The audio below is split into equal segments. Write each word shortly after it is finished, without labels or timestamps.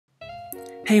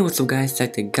Hey, what's up guys,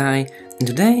 Tech Guy, and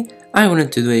today I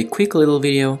wanted to do a quick little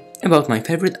video about my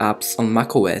favorite apps on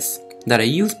macOS that I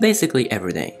use basically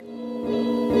every day.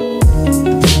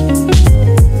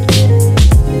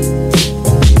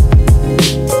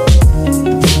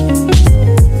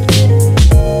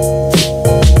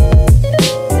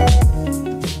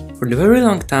 For a very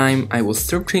long time I was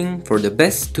searching for the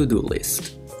best to-do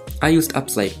list. I used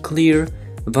apps like Clear,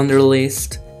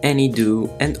 Wunderlist,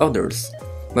 AnyDo and others.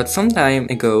 But some time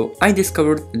ago I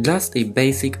discovered just a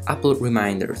basic Apple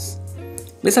Reminders.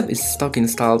 This app is stock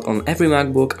installed on every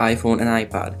MacBook, iPhone and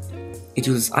iPad. It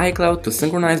uses iCloud to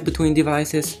synchronize between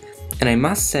devices, and I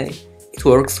must say, it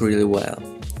works really well.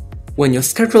 When you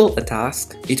schedule a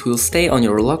task, it will stay on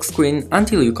your lock screen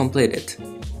until you complete it.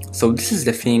 So this is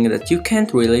the thing that you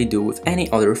can't really do with any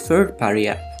other third-party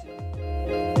app.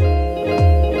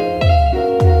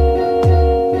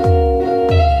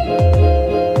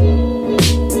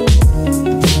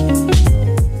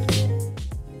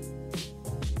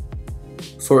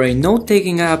 For a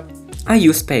note-taking app, I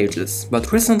use Pages,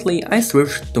 but recently I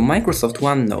switched to Microsoft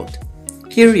OneNote.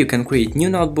 Here you can create new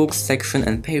notebooks, sections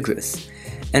and pages.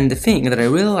 And the thing that I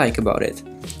really like about it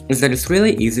is that it's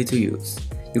really easy to use.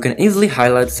 You can easily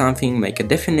highlight something, make a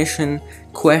definition,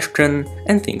 question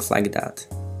and things like that.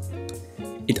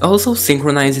 It also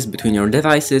synchronizes between your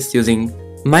devices using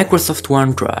Microsoft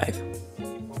OneDrive.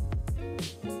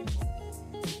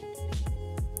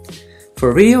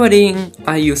 For video editing,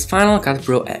 I use Final Cut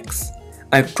Pro X.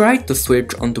 I've tried to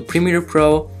switch onto Premiere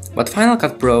Pro, but Final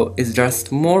Cut Pro is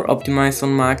just more optimized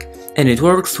on Mac and it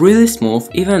works really smooth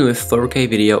even with 4K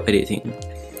video editing.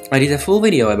 I did a full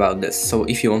video about this, so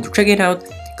if you want to check it out,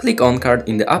 click on card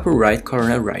in the upper right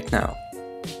corner right now.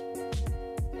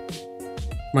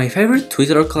 My favorite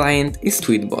Twitter client is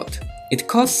Twinbots. It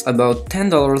costs about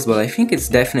 $10, but I think it's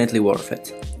definitely worth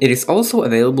it. It is also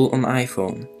available on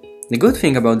iPhone. The good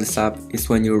thing about this app is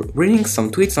when you're reading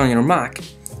some tweets on your Mac,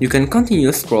 you can continue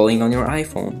scrolling on your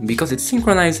iPhone because it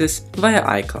synchronizes via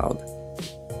iCloud.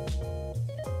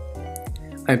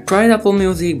 I tried Apple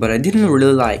Music but I didn't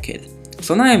really like it,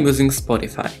 so now I'm using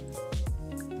Spotify.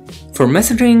 For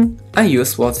messaging, I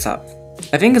use WhatsApp.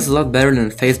 I think it's a lot better than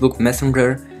Facebook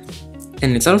Messenger,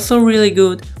 and it's also really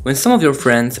good when some of your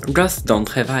friends just don't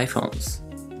have iPhones.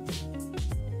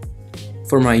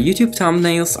 For my YouTube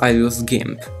thumbnails, I use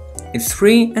GIMP. It's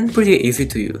free and pretty easy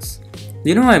to use.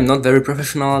 You know, I'm not very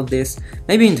professional at this,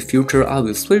 maybe in the future I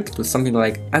will switch to something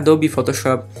like Adobe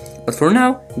Photoshop, but for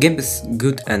now, GIMP is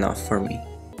good enough for me.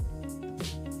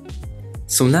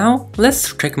 So now,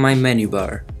 let's check my menu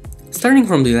bar. Starting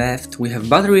from the left, we have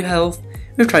battery health,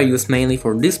 which I use mainly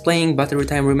for displaying battery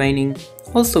time remaining.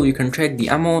 Also, you can check the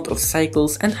amount of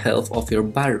cycles and health of your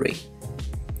battery.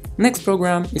 Next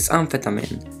program is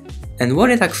Amphetamine. And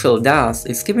what it actually does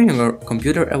is keeping your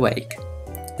computer awake.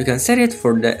 You can set it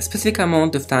for the specific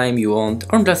amount of time you want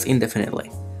or just indefinitely.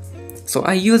 So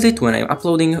I use it when I'm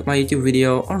uploading my YouTube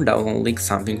video or downloading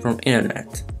something from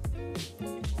internet.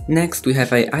 Next we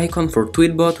have an icon for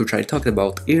Twinbots, which I talked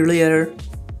about earlier.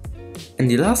 And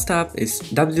the last app is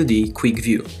WD Quick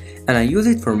View, and I use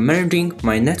it for managing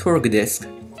my network disk,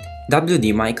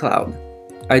 WD My Cloud.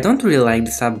 I don't really like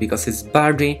this app because it's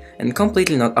buggy and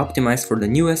completely not optimized for the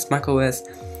newest macOS,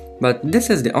 but this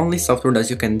is the only software that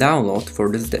you can download for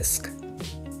this disk.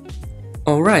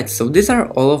 Alright, so these are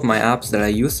all of my apps that I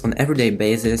use on everyday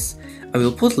basis. I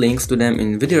will put links to them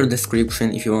in video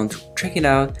description if you want to check it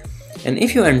out. And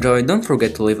if you enjoyed, don't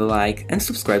forget to leave a like and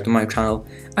subscribe to my channel.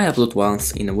 I upload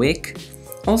once in a week.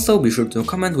 Also be sure to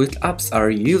comment which apps are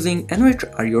you using and which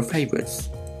are your favorites.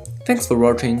 Thanks for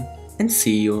watching and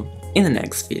see you in the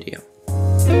next video.